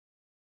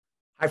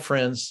Hi,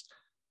 friends.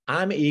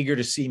 I'm eager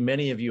to see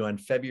many of you on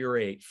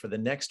February 8th for the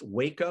next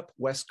Wake Up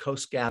West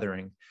Coast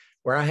gathering,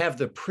 where I have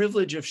the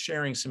privilege of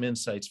sharing some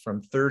insights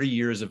from 30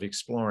 years of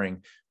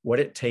exploring what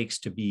it takes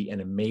to be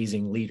an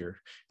amazing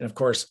leader. And of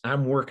course,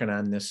 I'm working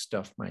on this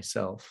stuff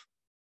myself.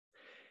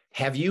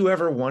 Have you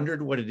ever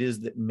wondered what it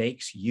is that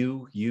makes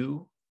you,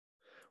 you?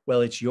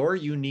 Well, it's your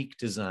unique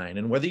design.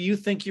 And whether you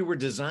think you were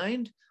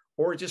designed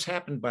or it just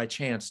happened by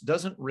chance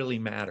doesn't really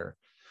matter.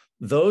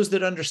 Those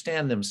that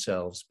understand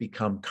themselves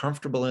become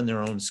comfortable in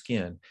their own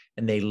skin,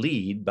 and they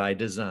lead by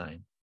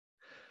design.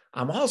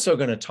 I'm also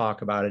going to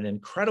talk about an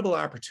incredible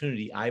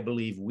opportunity I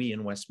believe we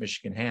in West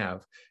Michigan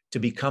have to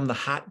become the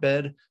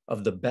hotbed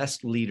of the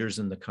best leaders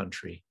in the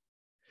country.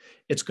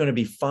 It's going to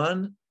be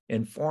fun,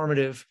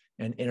 informative,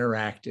 and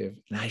interactive,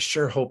 and I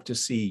sure hope to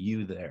see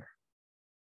you there.